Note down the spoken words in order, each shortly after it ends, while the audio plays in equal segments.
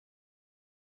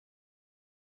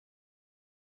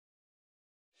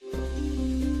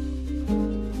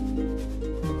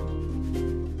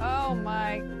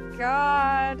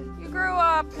God. You grew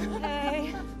up.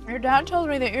 Hey. Your dad told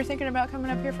me that you're thinking about coming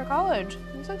up here for college.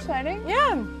 That's exciting.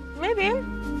 Yeah, maybe.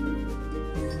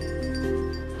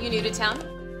 You new to town?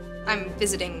 I'm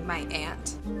visiting my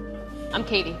aunt. I'm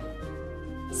Katie.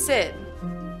 Sid.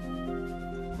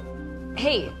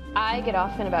 Hey, I get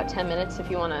off in about 10 minutes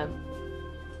if you want to,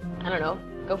 I don't know,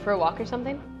 go for a walk or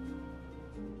something.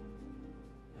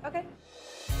 Okay.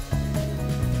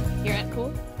 Your aunt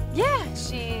cool? Yeah,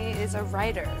 she is a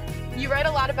writer. You write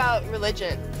a lot about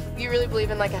religion. You really believe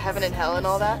in like a heaven and hell and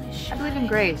all that? I believe in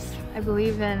grace. I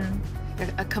believe in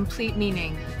a complete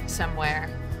meaning somewhere.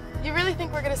 You really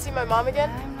think we're gonna see my mom again?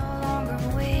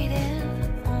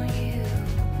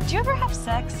 Do you ever have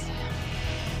sex?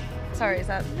 Sorry, is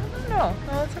that? No,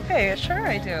 it's okay. Sure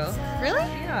I do. Really?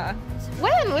 Yeah.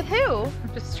 When? With who?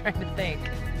 I'm just trying to think.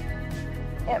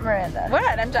 Aunt Miranda.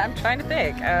 What? I'm trying to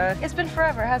think. It's been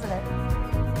forever, hasn't it?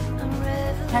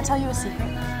 Can I tell you a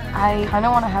secret? I kind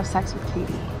of want to have sex with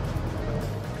Katie.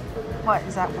 What,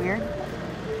 is that weird?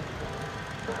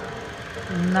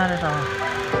 Not at all.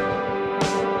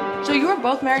 So you were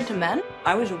both married to men?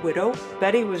 I was a widow.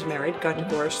 Betty was married, got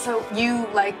divorced. So you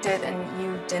liked it and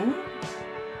you didn't?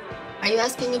 Are you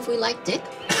asking if we like dick?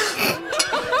 But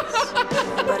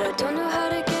I don't know how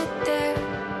to get there.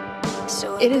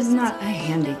 So it is not a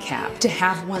handicap to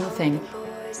have one thing,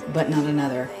 but not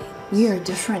another. We are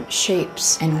different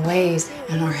shapes and ways,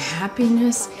 and our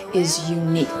happiness is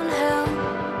unique.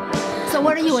 So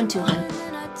what are you into, hon?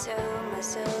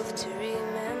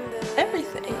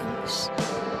 Everything.